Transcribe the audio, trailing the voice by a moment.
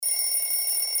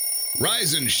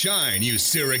Rise and shine, you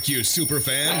Syracuse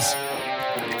superfans.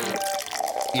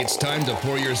 It's time to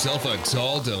pour yourself a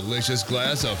tall, delicious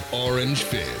glass of Orange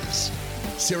Fizz.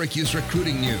 Syracuse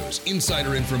recruiting news,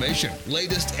 insider information,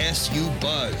 latest SU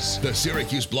buzz. The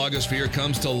Syracuse blogosphere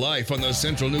comes to life on the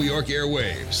Central New York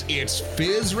airwaves. It's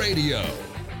Fizz Radio.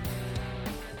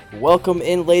 Welcome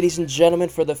in, ladies and gentlemen,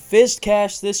 for the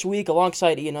Fizzcast this week.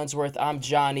 Alongside Ian Unsworth, I'm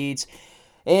John Eads.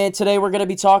 And today we're going to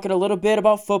be talking a little bit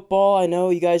about football. I know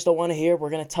you guys don't want to hear.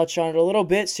 We're going to touch on it a little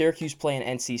bit. Syracuse playing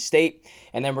NC State.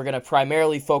 And then we're going to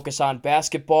primarily focus on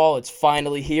basketball. It's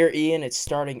finally here, Ian. It's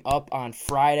starting up on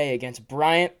Friday against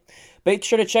Bryant. Make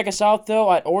sure to check us out,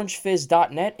 though, at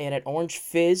orangefizz.net and at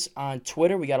orangefizz on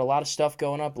Twitter. We got a lot of stuff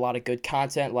going up, a lot of good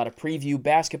content, a lot of preview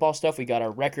basketball stuff. We got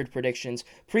our record predictions,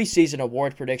 preseason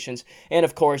award predictions, and,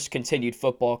 of course, continued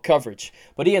football coverage.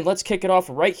 But, Ian, let's kick it off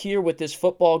right here with this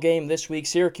football game this week.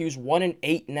 Syracuse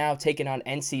 1-8 now, taking on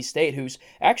NC State, who's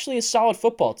actually a solid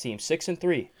football team,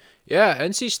 6-3. Yeah,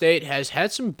 NC State has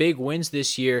had some big wins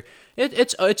this year.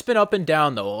 It's been up and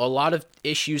down, though. A lot of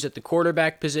issues at the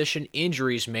quarterback position.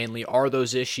 Injuries mainly are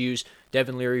those issues.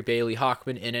 Devin Leary, Bailey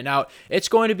Hockman in and out. It's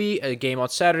going to be a game on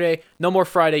Saturday. No more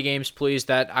Friday games, please.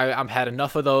 I'm had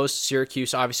enough of those.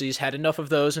 Syracuse obviously has had enough of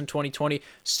those in 2020.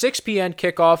 6 p.m.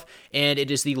 kickoff, and it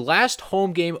is the last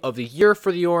home game of the year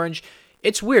for the Orange.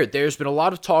 It's weird. There's been a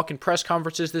lot of talk in press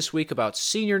conferences this week about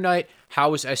senior night.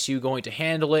 How is SU going to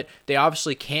handle it? They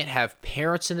obviously can't have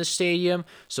parents in the stadium,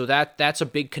 so that's a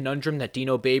big conundrum that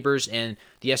Dino Babers and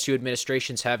the SU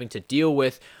administration's having to deal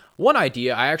with. One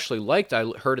idea I actually liked, I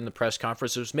heard in the press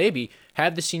conference, was maybe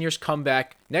have the seniors come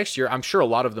back next year. I'm sure a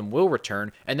lot of them will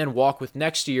return, and then walk with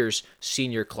next year's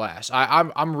senior class.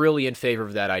 I'm really in favor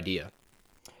of that idea.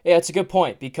 Yeah, it's a good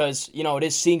point because, it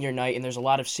is senior night and there's a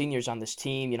lot of seniors on this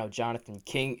team, Jonathan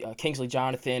King, Kingsley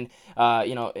Jonathan,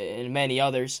 and many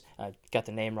others. I got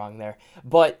the name wrong there.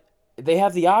 But they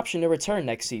have the option to return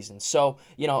next season. So,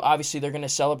 obviously they're going to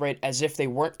celebrate as if they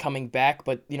weren't coming back.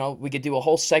 But, we could do a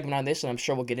whole segment on this, and I'm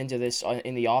sure we'll get into this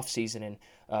in the offseason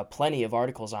and plenty of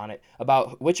articles on it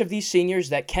about which of these seniors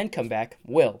that can come back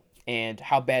will and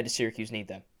how bad does Syracuse need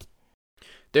them.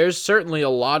 There's certainly a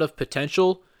lot of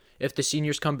potential if the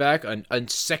seniors come back, a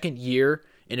second year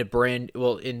in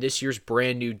in this year's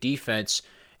brand new defense,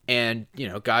 and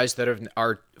guys that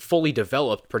are fully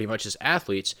developed pretty much as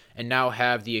athletes, and now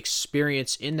have the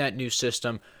experience in that new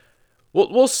system.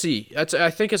 We'll see. I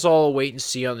think it's all a wait and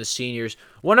see on the seniors.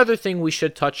 One other thing we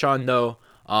should touch on though,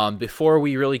 before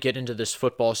we really get into this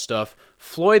football stuff,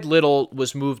 Floyd Little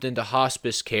was moved into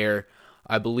hospice care.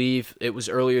 I believe it was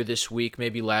earlier this week,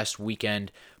 maybe last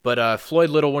weekend. But Floyd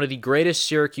Little, one of the greatest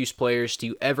Syracuse players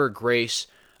to ever grace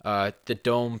the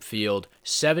Dome Field,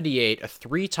 78, a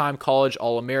three-time college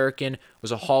All-American,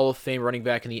 was a Hall of Fame running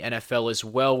back in the NFL as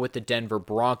well with the Denver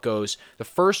Broncos. The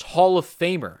first Hall of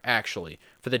Famer, actually,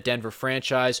 for the Denver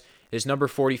franchise. His number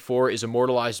 44 is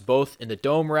immortalized both in the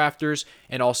Dome rafters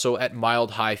and also at Mile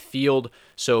High Field.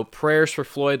 So prayers for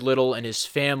Floyd Little and his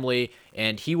family,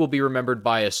 and he will be remembered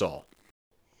by us all.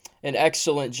 An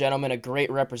excellent gentleman, a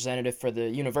great representative for the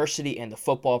university and the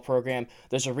football program.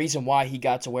 There's a reason why he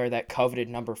got to wear that coveted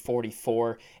number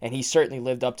 44, and he certainly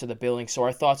lived up to the billing. So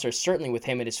our thoughts are certainly with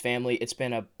him and his family. It's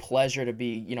been a pleasure to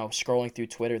be, scrolling through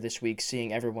Twitter this week,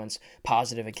 seeing everyone's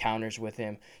positive encounters with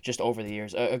him just over the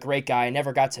years. A great guy. I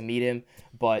never got to meet him,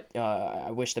 but I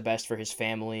wish the best for his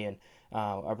family, and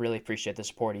I really appreciate the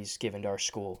support he's given to our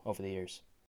school over the years.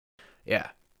 Yeah.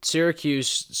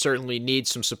 Syracuse certainly needs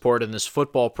some support in this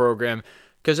football program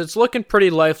because it's looking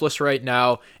pretty lifeless right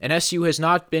now, and SU has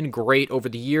not been great over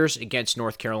the years against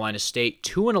North Carolina State.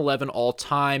 2-11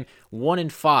 all-time,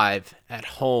 1-5 at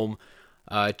home.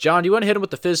 John, do you want to hit him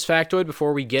with the Fizz factoid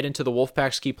before we get into the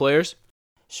Wolfpack's key players?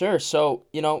 Sure. So,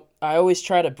 I always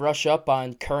try to brush up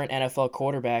on current NFL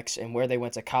quarterbacks and where they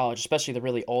went to college, especially the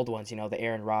really old ones, the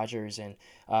Aaron Rodgers and,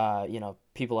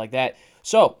 people like that.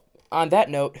 So, on that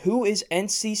note, who is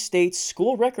NC State's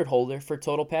school record holder for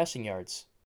total passing yards?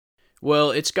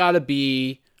 Well, it's got to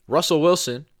be Russell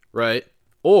Wilson, right?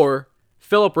 Or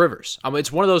Phillip Rivers.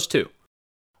 It's one of those two.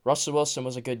 Russell Wilson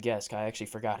was a good guess. I actually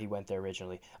forgot he went there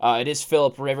originally. It is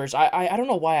Phillip Rivers. I don't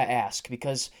know why I ask,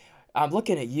 because I'm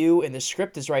looking at you, and the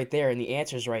script is right there, and the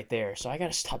answer's right there, so I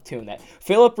got to stop doing that.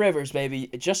 Phillip Rivers, baby,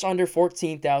 just under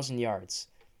 14,000 yards.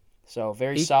 So,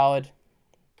 very solid.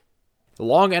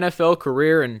 Long NFL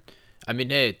career, and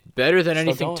hey, better than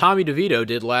anything Tommy DeVito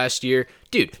did last year.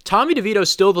 Dude, Tommy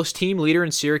DeVito's still the team leader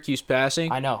in Syracuse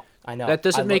passing. I know. That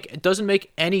doesn't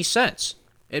make any sense.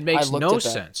 It makes no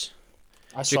sense.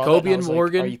 I saw Jacobian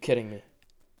Morgan. Are you kidding me?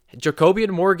 Jacobian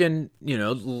Morgan,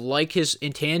 like his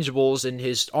intangibles and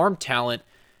his arm talent,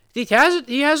 He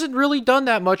hasn't really done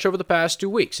that much over the past 2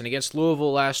 weeks. And against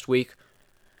Louisville last week,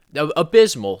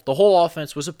 abysmal. The whole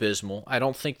offense was abysmal. I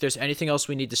don't think there's anything else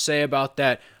we need to say about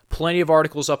that. Plenty of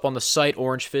articles up on the site,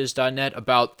 orangefizz.net,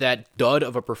 about that dud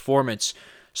of a performance.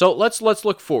 So let's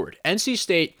look forward. NC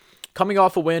State coming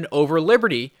off a win over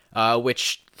Liberty,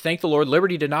 which, thank the Lord,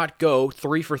 Liberty did not go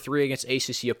 3 for 3 against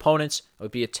ACC opponents. It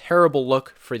would be a terrible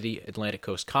look for the Atlantic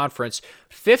Coast Conference.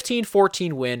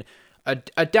 15-14 win,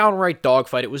 a downright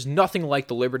dogfight. It was nothing like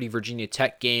the Liberty Virginia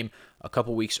Tech game a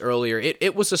couple weeks earlier.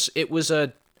 It was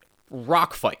a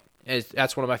rock fight.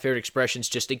 That's one of my favorite expressions.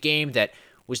 Just a game that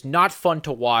was not fun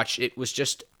to watch. It was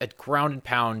just a ground and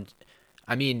pound.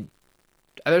 I mean,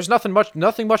 there's nothing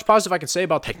much positive I can say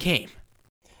about that game.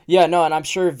 Yeah, no, and I'm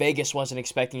sure Vegas wasn't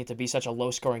expecting it to be such a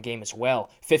low-scoring game as well.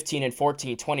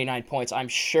 15-14, 29 points. I'm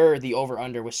sure the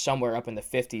over-under was somewhere up in the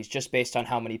 50s just based on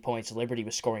how many points Liberty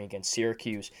was scoring against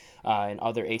Syracuse and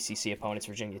other ACC opponents,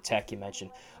 Virginia Tech you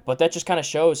mentioned. But that just kind of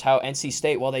shows how NC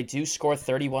State, while they do score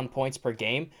 31 points per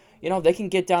game, they can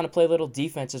get down and play a little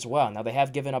defense as well. Now, they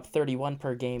have given up 31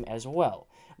 per game as well.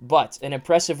 But an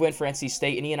impressive win for NC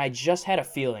State, and Ian, I just had a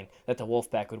feeling that the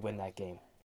Wolfpack would win that game.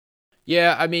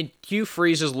 Yeah, I mean, Hugh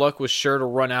Freeze's luck was sure to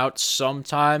run out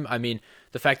sometime. I mean,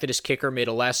 the fact that his kicker made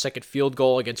a last-second field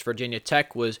goal against Virginia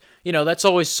Tech was, that's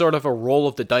always sort of a roll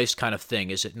of the dice kind of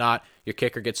thing, is it not? Your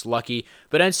kicker gets lucky.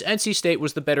 But NC State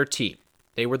was the better team.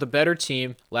 They were the better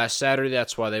team last Saturday.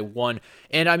 That's why they won.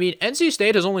 And, I mean, NC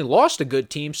State has only lost to good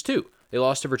teams, too. They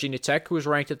lost to Virginia Tech, who was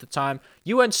ranked at the time.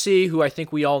 UNC, who I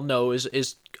think we all know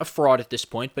is a fraud at this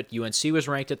point, but UNC was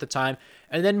ranked at the time.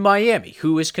 And then Miami,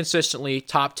 who is consistently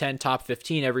top 10, top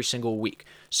 15 every single week.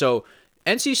 So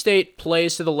NC State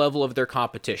plays to the level of their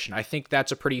competition. I think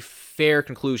that's a pretty fair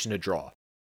conclusion to draw.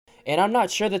 And I'm not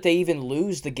sure that they even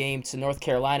lose the game to North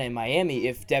Carolina and Miami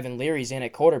if Devin Leary's in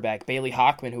at quarterback. Bailey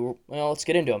Hockman, who, let's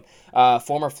get into him,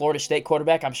 former Florida State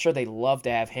quarterback. I'm sure they love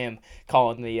to have him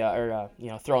calling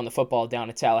throwing the football down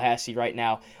to Tallahassee right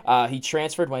now. He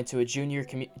transferred, went to a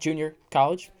junior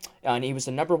college, and he was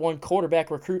the number 1 quarterback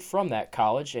recruit from that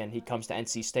college, and he comes to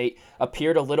NC State.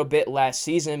 Appeared a little bit last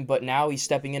season, but now he's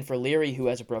stepping in for Leary, who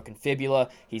has a broken fibula.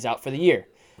 He's out for the year.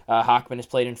 Hockman has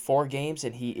played in 4 games,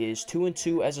 and he is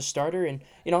 2-2 as a starter. And,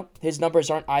 his numbers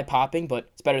aren't eye-popping, but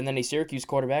it's better than any Syracuse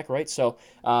quarterback, right? So,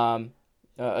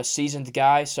 a seasoned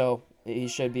guy, so he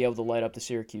should be able to light up the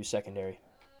Syracuse secondary.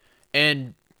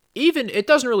 And even, it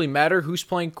doesn't really matter who's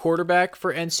playing quarterback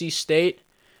for NC State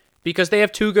because they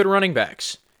have 2 good running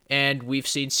backs. And we've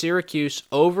seen Syracuse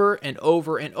over and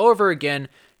over and over again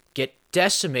get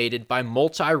decimated by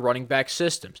multi-running back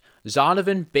systems.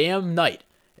 Zonovan Bam Knight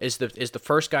is the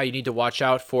first guy you need to watch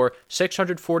out for.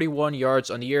 641 yards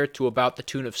on the year to about the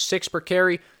tune of 6 per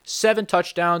carry, 7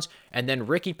 touchdowns, and then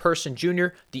Ricky Person Jr.,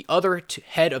 the other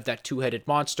head of that two-headed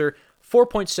monster,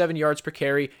 4.7 yards per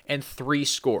carry, and 3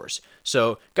 scores.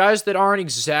 So guys that aren't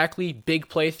exactly big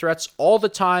play threats all the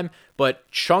time, but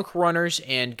chunk runners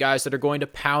and guys that are going to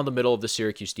pound the middle of the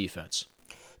Syracuse defense.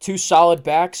 2 solid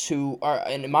backs who are,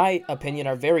 in my opinion,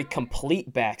 are very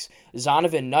complete backs.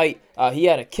 Zonovan Knight, he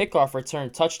had a kickoff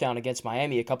return touchdown against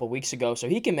Miami a couple weeks ago, so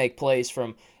he can make plays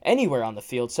from anywhere on the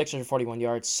field. 641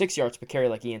 yards, 6 yards per carry,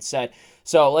 like Ian said.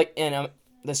 So,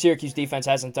 the Syracuse defense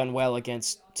hasn't done well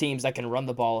against teams that can run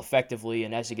the ball effectively,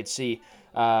 and as you can see,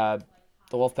 the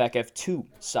Wolfpack have 2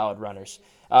 solid runners.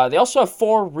 They also have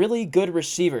 4 really good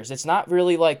receivers. It's not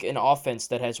really like an offense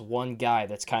that has one guy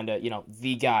that's kind of,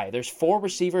 the guy. There's 4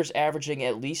 receivers averaging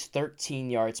at least 13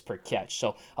 yards per catch.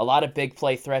 So a lot of big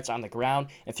play threats on the ground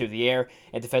and through the air.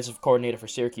 And defensive coordinator for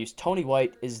Syracuse, Tony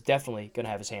White, is definitely going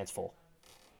to have his hands full.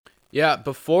 Yeah,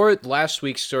 before last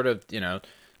week's sort of,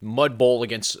 mud bowl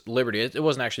against Liberty, it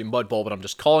wasn't actually mud bowl, but I'm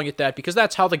just calling it that because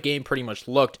that's how the game pretty much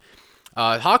looked.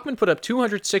 Hockman put up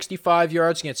 265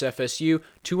 yards against FSU,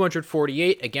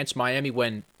 248 against Miami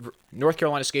when North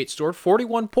Carolina State scored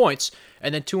 41 points,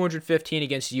 and then 215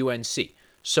 against UNC.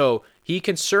 So he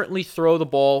can certainly throw the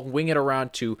ball, wing it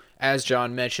around to, as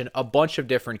John mentioned, a bunch of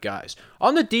different guys.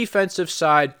 On the defensive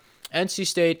side, NC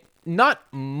State, not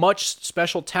much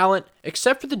special talent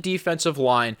except for the defensive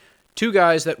line. 2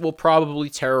 guys that will probably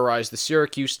terrorize the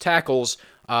Syracuse tackles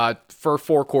for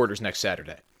 4 quarters next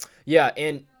Saturday. Yeah,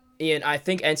 and Ian, I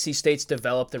think NC State's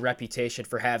developed the reputation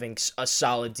for having a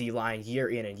solid D-line year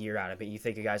in and year out. I mean, you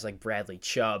think of guys like Bradley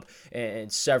Chubb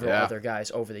and several other guys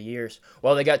over the years.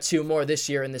 Well, they got 2 more this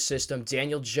year in the system.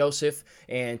 Daniel Joseph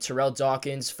and Terrell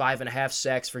Dawkins, 5.5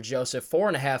 sacks for Joseph,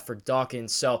 4.5 for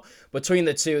Dawkins. So between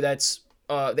the 2, that's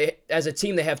they as a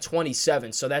team they have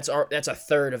 27, so that's a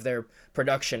third of their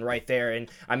production right there. And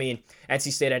I mean,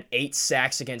 NC State had 8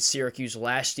 sacks against Syracuse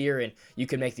last year, and you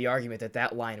could make the argument that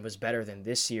that line was better than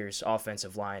this year's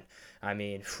offensive line. I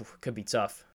mean, could be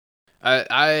tough.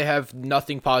 I have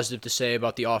nothing positive to say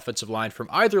about the offensive line from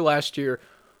either last year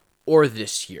or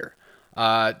this year.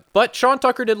 But Sean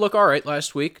Tucker did look all right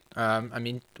last week. I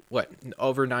mean,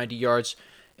 over 90 yards.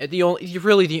 The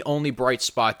only bright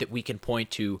spot that we can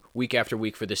point to week after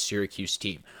week for this Syracuse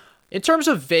team. In terms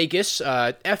of Vegas,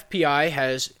 FPI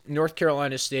has North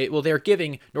Carolina State. Well, they're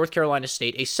giving North Carolina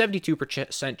State a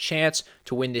 72% chance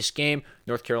to win this game.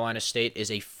 North Carolina State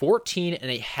is a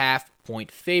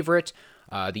 14.5-point favorite.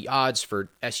 The odds for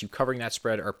SU covering that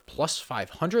spread are plus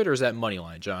 500, or is that money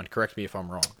line, John? Correct me if I'm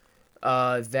wrong.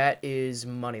 That is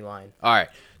money line. All right.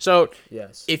 So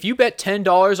yes, if you bet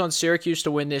 $10 on Syracuse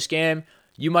to win this game,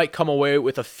 you might come away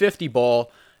with a 50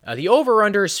 ball. The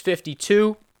over/under is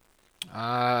 52.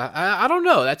 I don't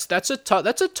know. That's a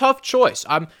tough choice.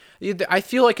 I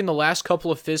feel like in the last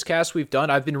couple of Fizzcasts we've done,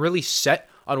 I've been really set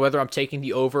on whether I'm taking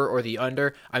the over or the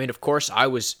under. I mean, of course, I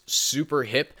was super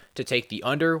hip to take the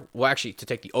under. Well, actually, to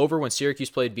take the over when Syracuse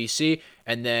played BC,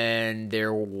 and then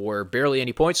there were barely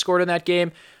any points scored in that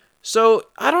game. So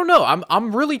I don't know.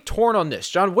 I'm really torn on this.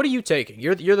 John, what are you taking?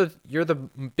 You're the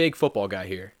big football guy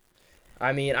here.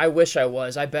 I mean, I wish I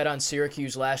was. I bet on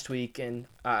Syracuse last week, and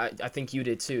I think you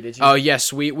did too. Did you? Oh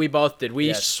yes, we both did.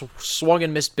 We swung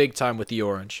and missed big time with the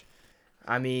orange.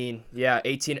 I mean, yeah,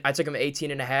 18. I took him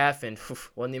 18.5, and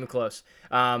wasn't even close.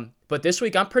 But this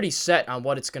week, I'm pretty set on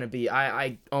what it's going to be.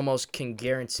 I almost can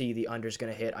guarantee the under's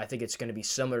going to hit. I think it's going to be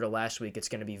similar to last week. It's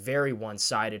going to be very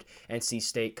one-sided. NC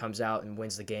State comes out and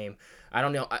wins the game. I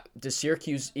don't know. Does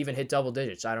Syracuse even hit double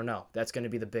digits? I don't know. That's going to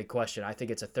be the big question. I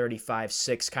think it's a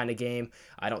 35-6 kind of game.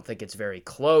 I don't think it's very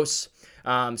close.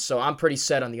 So I'm pretty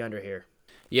set on the under here.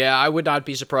 Yeah, I would not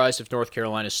be surprised if North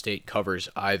Carolina State covers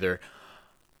either.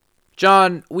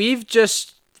 John, we've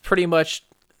just pretty much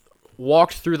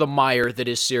walked through the mire that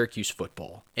is Syracuse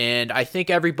football, and I think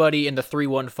everybody in the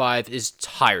 315 is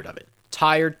tired of it.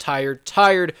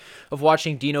 Tired of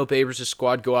watching Dino Babers'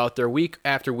 squad go out there week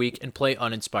after week and play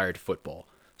uninspired football.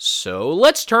 So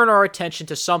let's turn our attention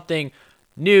to something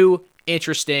new,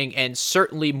 interesting, and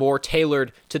certainly more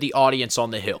tailored to the audience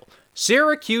on the Hill.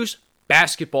 Syracuse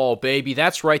basketball, baby.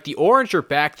 That's right. The Orange are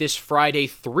back this Friday,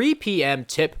 3 p.m.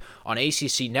 tip on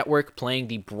ACC Network, playing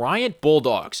the Bryant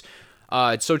Bulldogs.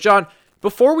 So, John,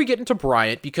 before we get into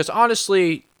Bryant, because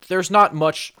honestly, there's not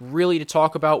much really to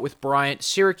talk about with Bryant.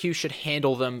 Syracuse should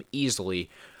handle them easily.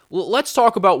 Let's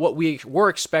talk about what we were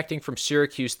expecting from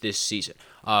Syracuse this season.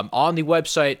 On the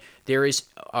website, there is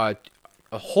a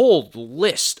whole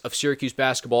list of Syracuse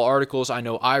basketball articles. I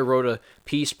know I wrote a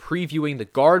piece previewing the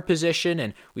guard position,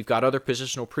 and we've got other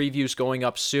positional previews going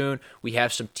up soon. We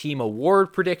have some team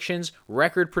award predictions,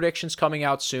 record predictions coming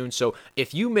out soon. So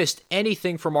if you missed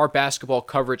anything from our basketball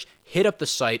coverage, hit up the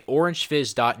site,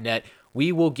 orangefizz.net.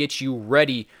 We will get you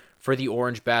ready for the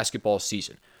Orange basketball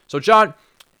season. So, John,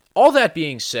 all that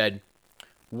being said,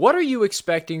 what are you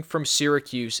expecting from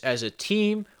Syracuse as a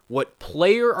team? What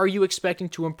player are you expecting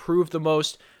to improve the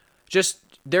most? Just,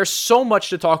 there's so much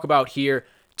to talk about here.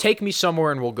 Take me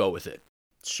somewhere and we'll go with it.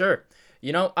 Sure.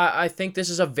 You know, I think this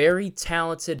is a very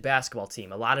talented basketball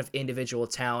team. A lot of individual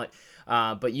talent.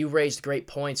 But you raised great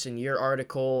points in your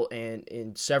article and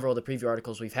in several of the preview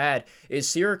articles we've had, is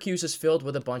Syracuse is filled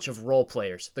with a bunch of role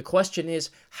players. The question is,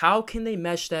 how can they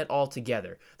mesh that all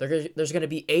together? There's going to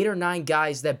be 8 or 9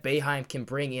 guys that Boeheim can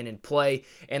bring in and play,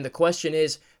 and the question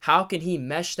is, how can he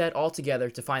mesh that all together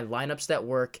to find lineups that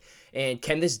work, and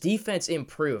can this defense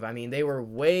improve? I mean, they were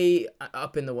way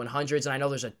up in the 100s, and I know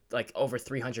there's over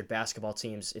 300 basketball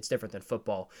teams. It's different than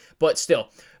football. But still,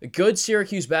 good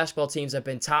Syracuse basketball teams have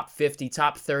been top 50,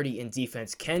 top 30 in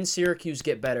defense. Can Syracuse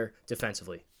get better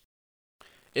defensively?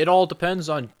 It all depends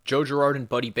on Joe Girard and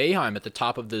Buddy Boeheim at the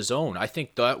top of the zone. I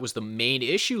think that was the main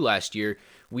issue last year.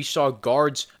 We saw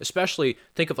guards, especially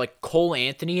think of like Cole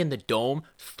Anthony in the dome,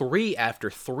 3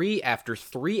 after 3 after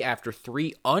 3 after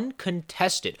 3,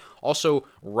 uncontested. Also,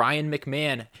 Ryan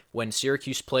McMahon when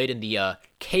Syracuse played in the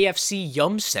KFC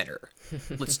Yum Center.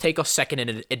 Let's take a second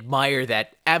and admire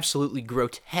that absolutely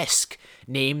grotesque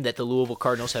name that the Louisville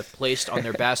Cardinals have placed on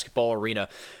their basketball arena.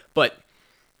 But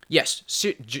yes,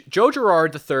 Joe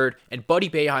Girard III and Buddy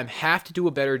Boeheim have to do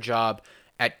a better job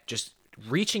at just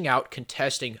reaching out,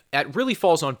 contesting. That really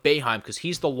falls on Boeheim because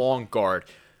he's the long guard.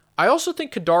 I also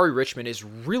think Kadari Richmond is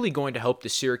really going to help the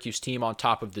Syracuse team on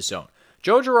top of the zone.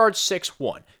 Joe Girard's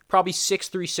 6'1", probably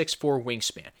 6'3", 6'4"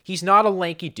 wingspan. He's not a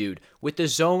lanky dude. With the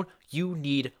zone, you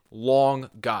need long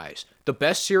guys. The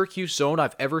best Syracuse zone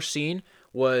I've ever seen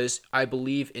was, I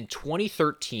believe, in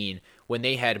 2013 when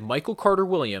they had Michael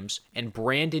Carter-Williams and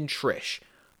Brandon Trish.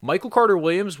 Michael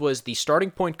Carter-Williams was the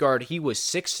starting point guard. He was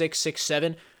 6'6",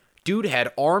 6'7". Dude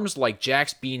had arms like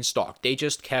Jack's beanstalk. They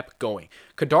just kept going.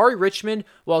 Kadari Richmond,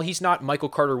 while he's not Michael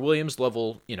Carter-Williams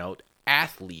level,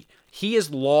 athlete, he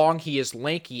is long, he is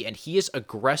lanky, and he is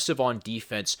aggressive on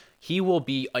defense. He will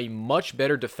be a much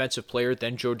better defensive player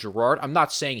than Joe Girard. I'm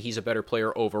not saying he's a better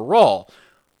player overall,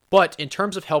 but in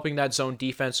terms of helping that zone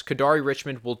defense, Kadari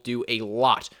Richmond will do a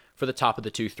lot for the top of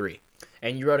the 2-3.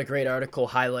 And you wrote a great article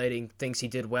highlighting things he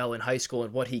did well in high school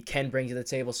and what he can bring to the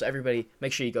table. So everybody,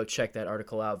 make sure you go check that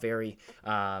article out. Very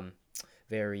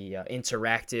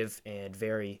interactive and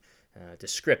very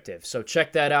descriptive. So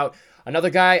check that out.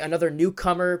 Another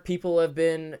newcomer people have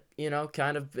been,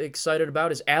 kind of excited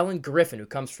about is Alan Griffin, who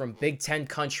comes from Big Ten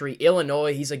country,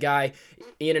 Illinois. He's a guy,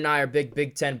 Ian and I are big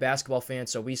Big Ten basketball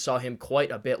fans, so we saw him quite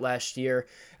a bit last year.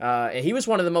 And he was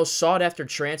one of the most sought-after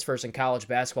transfers in college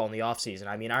basketball in the offseason.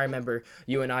 I mean, I remember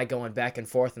you and I going back and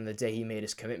forth on the day he made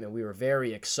his commitment. We were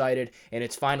very excited, and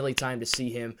it's finally time to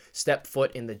see him step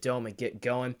foot in the dome and get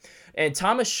going. And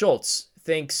Thomas Schultz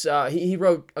thinks he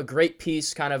wrote a great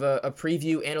piece, kind of a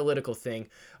preview analytical thing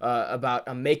about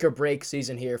a make-or-break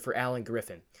season here for Alan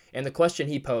Griffin. And the question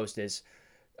he posed is,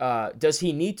 does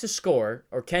he need to score,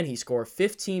 or can he score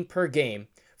 15 per game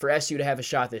for SU to have a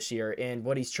shot this year? And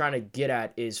what he's trying to get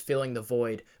at is filling the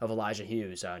void of Elijah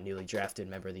Hughes, newly drafted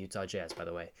member of the Utah Jazz, by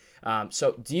the way.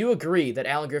 So do you agree that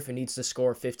Alan Griffin needs to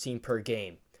score 15 per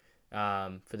game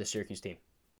for the Syracuse team?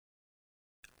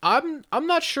 I'm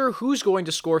not sure who's going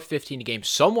to score 15 a game.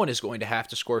 Someone is going to have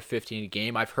to score 15 a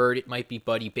game. I've heard it might be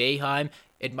Buddy Boeheim.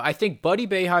 I think Buddy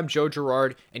Boeheim, Joe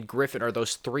Girard, and Griffin are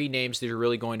those three names that you're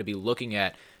really going to be looking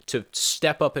at to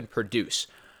step up and produce.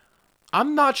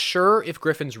 I'm not sure if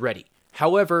Griffin's ready.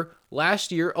 However,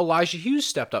 last year, Elijah Hughes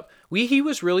stepped up. He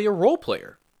was really a role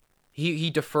player. He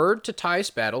deferred to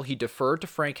Tyus Battle, he deferred to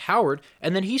Frank Howard,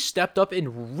 and then he stepped up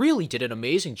and really did an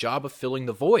amazing job of filling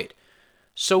the void.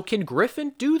 So can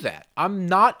Griffin do that? I'm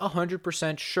not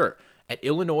 100% sure. At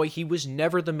Illinois, he was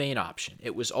never the main option.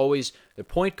 It was always the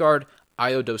point guard,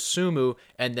 Ayo Dosunmu,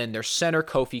 and then their center,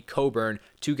 Kofi Cockburn,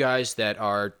 two guys that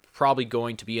are probably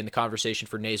going to be in the conversation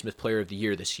for Naismith Player of the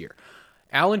Year this year.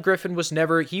 Alan Griffin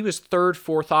he was third,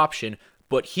 fourth option,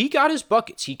 but he got his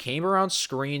buckets. He came around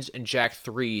screens and jacked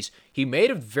threes. He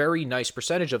made a very nice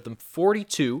percentage of them,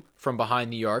 42 from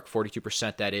behind the arc,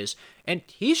 42% that is, and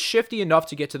he's shifty enough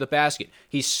to get to the basket.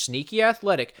 He's sneaky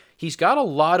athletic. He's got a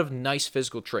lot of nice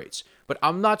physical traits, but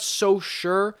I'm not so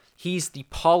sure he's the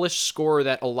polished scorer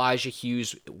that Elijah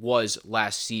Hughes was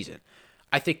last season.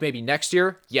 I think maybe next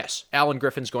year, yes, Alan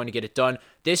Griffin's going to get it done.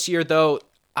 This year, though,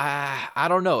 I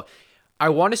don't know. I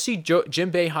want to see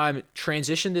Jim Boeheim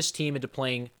transition this team into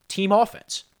playing team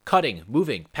offense, cutting,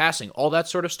 moving, passing, all that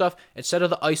sort of stuff, instead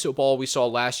of the ISO ball we saw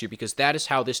last year, because that is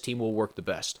how this team will work the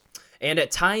best. And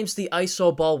at times the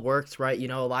ISO ball worked, right?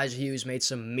 Elijah Hughes made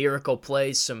some miracle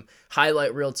plays, some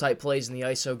highlight reel type plays in the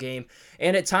ISO game.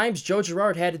 And at times Joe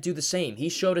Girard had to do the same. He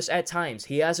showed us at times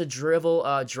he has a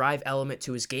drive element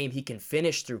to his game. He can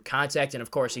finish through contact, and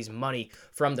of course he's money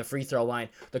from the free throw line.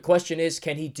 The question is,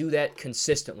 can he do that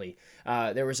consistently?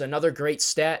 There was another great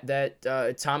stat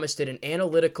that Thomas did, an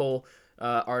analytical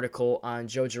article on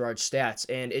Joe Girard's stats,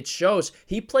 and it shows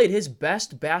he played his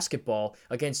best basketball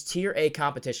against Tier A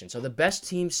competition. So the best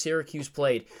team Syracuse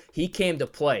played, he came to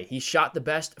play. He shot the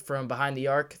best from behind the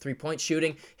arc, three-point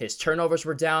shooting. His turnovers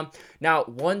were down. Now,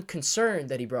 one concern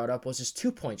that he brought up was his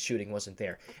two-point shooting wasn't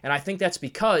there, and I think that's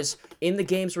because in the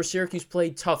games where Syracuse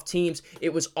played tough teams,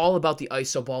 it was all about the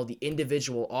ISO ball, the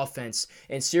individual offense,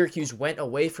 and Syracuse went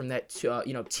away from that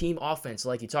team offense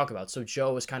like you talk about. So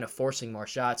Joe was kind of forcing more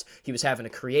shots. He was having to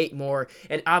create more,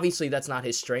 and obviously that's not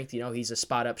his strength. He's a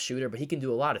spot-up shooter, but he can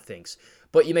do a lot of things.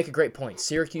 But you make a great point.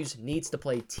 Syracuse needs to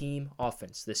play team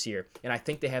offense this year, and I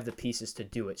think they have the pieces to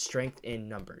do it. Strength in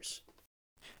numbers.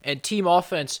 And team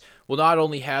offense will not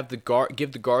only have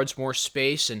give the guards more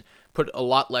space and put a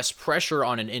lot less pressure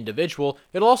on an individual,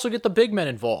 it'll also get the big men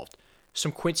involved.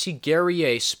 Some Quincy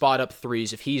Guerrier spot-up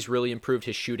threes if he's really improved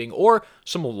his shooting, or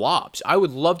some lobs. I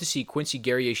would love to see Quincy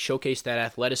Guerrier showcase that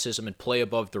athleticism and play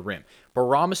above the rim.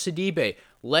 Barama Sidibe,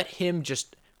 let him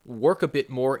just work a bit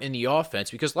more in the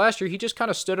offense, because last year he just kind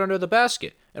of stood under the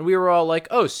basket, and we were all like,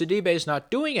 oh, Sidibe's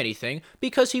not doing anything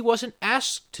because he wasn't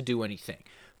asked to do anything.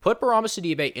 Put Barama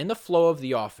Sidibe in the flow of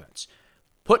the offense.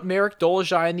 Put Marek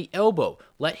Dolezaj in the elbow.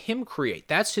 Let him create.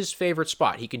 That's his favorite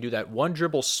spot. He can do that one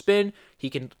dribble spin.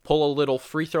 He can pull a little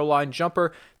free throw line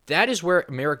jumper. That is where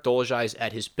Marek Dolezaj is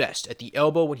at his best, at the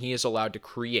elbow when he is allowed to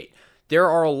create. There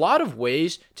are a lot of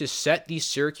ways to set these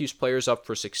Syracuse players up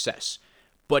for success.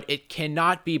 but it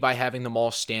cannot be by having them all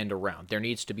stand around. There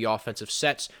needs to be offensive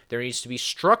sets. There needs to be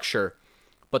structure,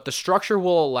 but the structure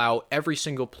will allow every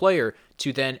single player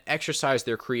to then exercise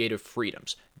their creative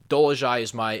freedoms.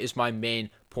 Dolezaj is my main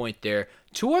point there.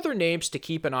 Two other names to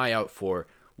keep an eye out for.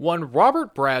 One,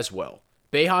 Robert Braswell.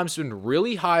 Boeheim's been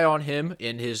really high on him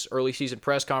in his early season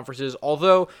press conferences,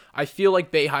 although I feel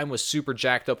like Boeheim was super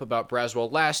jacked up about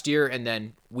Braswell last year, and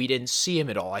then we didn't see him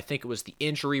at all. I think it was the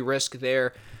injury risk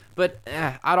there. But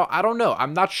I don't know.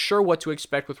 I'm not sure what to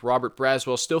expect with Robert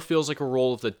Braswell. Still feels like a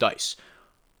roll of the dice.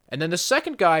 And then the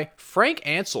second guy, Frank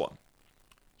Anselem.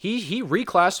 He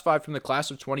reclassified from the class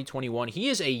of 2021. He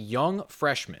is a young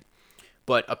freshman,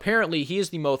 but apparently he is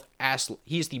the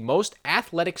most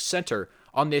athletic center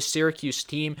on this Syracuse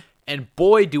team. And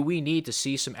boy, do we need to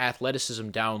see some athleticism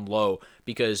down low,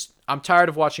 because I'm tired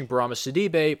of watching Bourama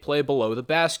Sidibe play below the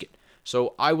basket.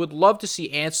 So I would love to see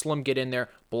Anselem get in there,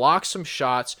 block some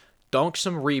shots, dunk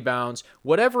some rebounds,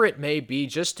 whatever it may be,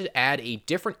 just to add a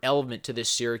different element to this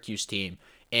Syracuse team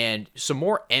and some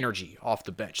more energy off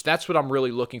the bench. That's what I'm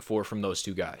really looking for from those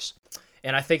two guys.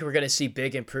 And I think we're going to see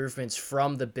big improvements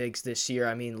from the bigs this year.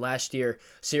 I mean, last year,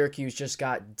 Syracuse just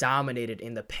got dominated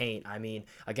in the paint. I mean,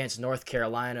 against North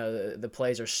Carolina, the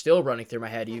plays are still running through my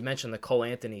head. You mentioned the Cole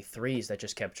Anthony threes that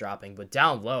just kept dropping. But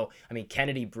down low, I mean,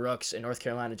 Kennedy Brooks in North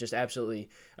Carolina just absolutely,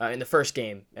 in the first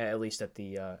game, at least at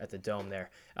the Dome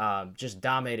there, just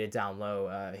dominated down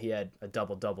low. He had a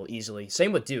double-double easily.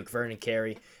 Same with Duke, Vernon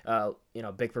Carey,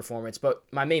 big performance. But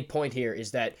my main point here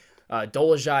is that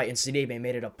Dolezaj and Sidibe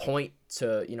made it a point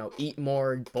to, eat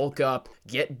more, bulk up,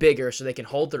 get bigger so they can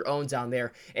hold their own down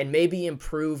there and maybe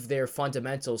improve their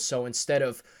fundamentals. So instead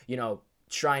of,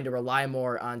 trying to rely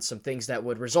more on some things that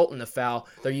would result in the foul,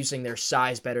 they're using their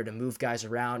size better to move guys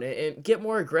around and get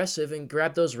more aggressive and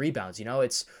grab those rebounds.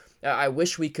 I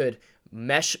wish we could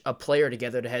mesh a player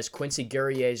together that has Quincy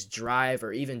Guerrier's drive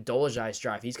or even Dolezaj's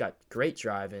drive. He's got great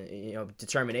drive and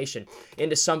determination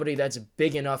into somebody that's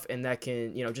big enough and that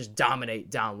can just dominate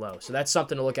down low. So that's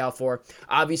something to look out for.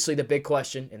 Obviously, the big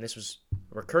question, and this was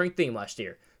a recurring theme last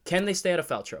year, can they stay out of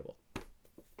foul trouble?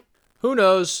 Who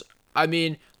knows? I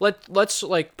mean, let's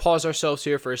pause ourselves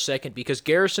here for a second, because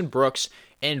Garrison Brooks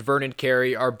and Vernon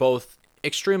Carey are both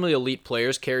extremely elite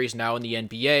players. Carey's now in the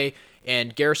NBA,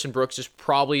 and Garrison Brooks is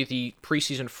probably the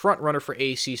preseason frontrunner for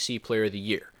ACC Player of the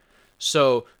Year.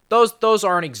 So those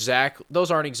aren't exactly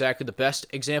the best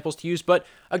examples to use, but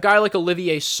a guy like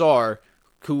Olivier Sarr,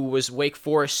 who was Wake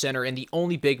Forest center and the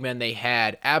only big man they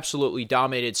had, absolutely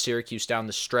dominated Syracuse down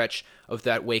the stretch of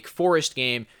that Wake Forest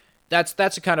game. That's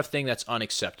the kind of thing that's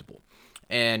unacceptable.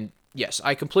 And yes,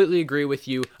 I completely agree with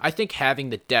you. I think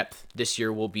having the depth this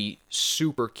year will be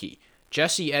super key.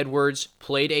 Jesse Edwards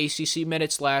played ACC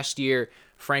minutes last year.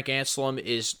 Frank Anselem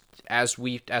is, as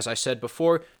I said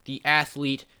before, the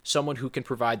athlete, someone who can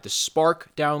provide the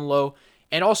spark down low.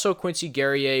 And also Quincy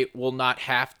Guerrier will not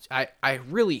have to, I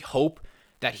really hope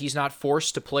that he's not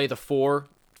forced to play the 4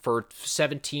 for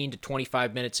 17 to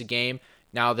 25 minutes a game,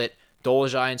 now that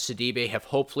Dolezaj and Sidibe have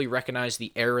hopefully recognized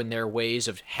the error in their ways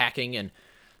of hacking and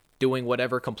doing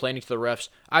whatever, complaining to the refs.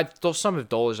 Some of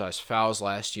Dolezaj's fouls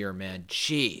last year, man,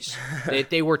 jeez,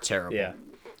 they were terrible. Yeah.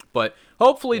 But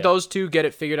hopefully those two get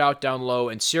it figured out down low,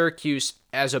 and Syracuse,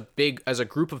 as a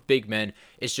group of big men,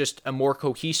 is just a more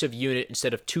cohesive unit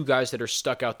instead of two guys that are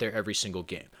stuck out there every single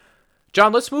game.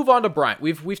 John, let's move on to Bryant.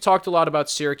 We've talked a lot about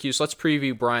Syracuse. Let's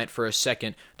preview Bryant for a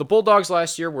second. The Bulldogs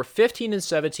last year were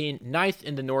 15-17, ninth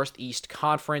in the Northeast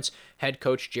Conference. Head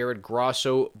coach Jared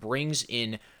Grosso brings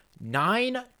in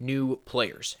 9 new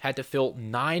players, had to fill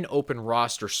 9 open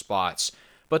roster spots,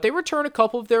 but they return a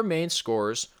couple of their main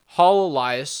scorers.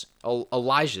 Elijahs,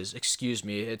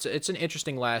 it's an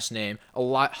interesting last name.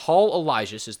 Hall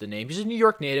Elijahs is the name. He's a New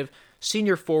York native,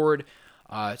 senior forward.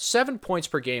 7 points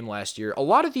per game last year. A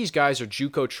lot of these guys are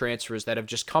JUCO transfers that have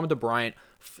just come to Bryant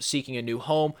seeking a new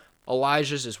home.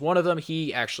 Elijahs is one of them.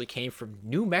 He actually came from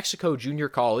New Mexico Junior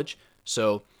College,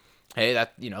 so hey,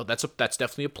 that's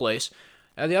definitely a place.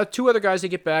 And the 2 other guys they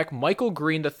get back, Michael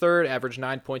Green III, averaged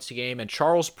 9 points a game, and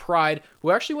Charles Pride,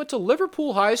 who actually went to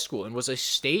Liverpool High School and was a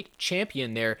state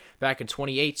champion there back in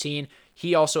 2018.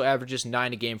 He also averages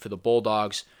 9 a game for the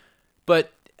Bulldogs.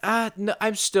 But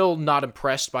I'm still not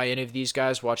impressed by any of these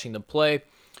guys watching them play.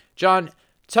 John,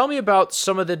 tell me about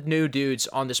some of the new dudes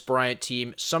on this Bryant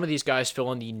team. Some of these guys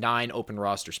fill in the 9 open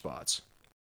roster spots.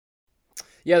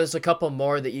 Yeah, there's a couple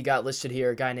more that you got listed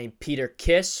here. A guy named Peter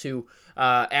Kiss, who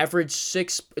averaged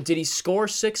 6. Did he score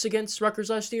 6 against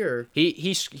Rutgers last year? Or?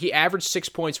 He averaged 6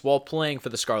 points while playing for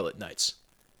the Scarlet Knights.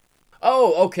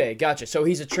 Oh, okay, gotcha. So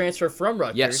he's a transfer from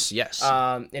Rutgers. Yes.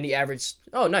 And he averaged,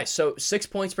 oh, nice. So 6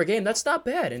 points per game. That's not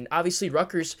bad. And obviously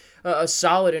Rutgers, a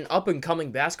solid and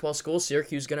up-and-coming basketball school.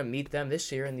 Syracuse is going to meet them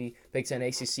this year in the Big Ten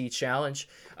ACC Challenge.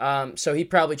 So he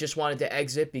probably just wanted to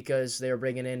exit because they were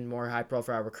bringing in more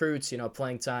high-profile recruits.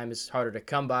 Playing time is harder to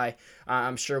come by.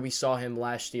 I'm sure we saw him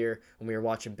last year when we were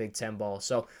watching Big Ten ball.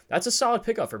 So that's a solid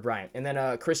pickup for Bryant. And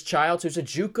then Chris Childs, who's a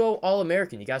JUCO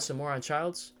All-American. You got some more on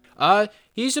Childs?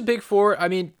 He's a big four. I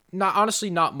mean, not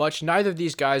much. Neither of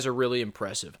these guys are really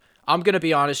impressive. I'm going to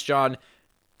be honest, John.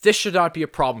 This should not be a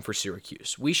problem for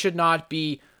Syracuse. We should not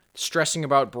be stressing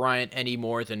about Bryant any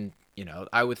more than,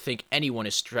 I would think anyone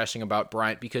is stressing about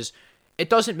Bryant, because it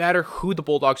doesn't matter who the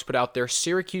Bulldogs put out there.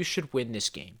 Syracuse should win this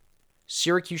game.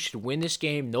 Syracuse should win this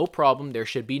game, no problem. There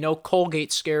should be no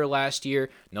Colgate scare last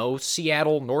year, no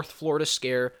Seattle, North Florida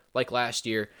scare like last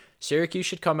year. Syracuse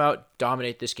should come out,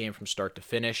 dominate this game from start to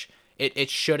finish.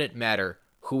 It shouldn't matter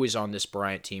who is on this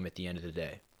Bryant team at the end of the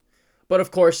day. But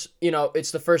of course, it's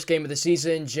the first game of the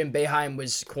season. Jim Boeheim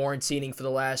was quarantining for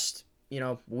the last,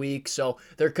 week, so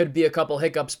there could be a couple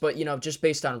hiccups. But, just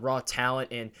based on raw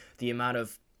talent and the amount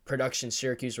of production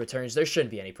Syracuse returns, there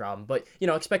shouldn't be any problem. But,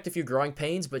 expect a few growing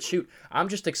pains. But shoot, I'm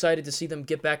just excited to see them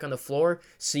get back on the floor,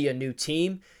 see a new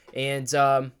team, and,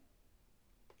 I'm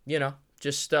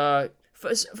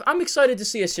excited to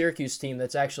see a Syracuse team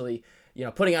that's actually,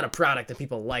 putting out a product that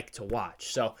people like to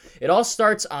watch. So it all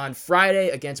starts on Friday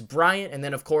against Bryant, and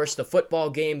then, of course, the football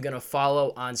game going to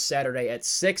follow on Saturday at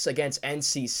 6 against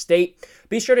NC State.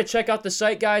 Be sure to check out the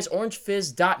site, guys,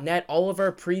 orangefizz.net. All of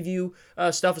our preview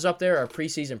stuff is up there, our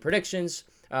preseason predictions,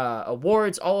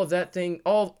 awards, all of that thing,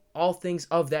 all things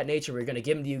of that nature. We're going to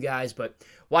give them to you guys, but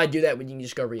why do that when you can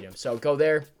just go read them? So go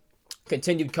there.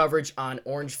 Continued coverage on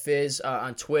Orange Fizz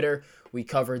on Twitter. We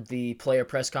covered the player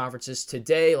press conferences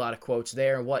today, a lot of quotes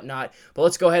there and whatnot. But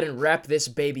let's go ahead and wrap this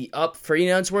baby up. For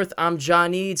Ian Unsworth, I'm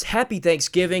John Eads. Happy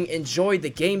Thanksgiving. Enjoy the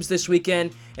games this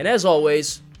weekend. And as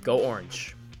always, go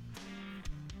Orange.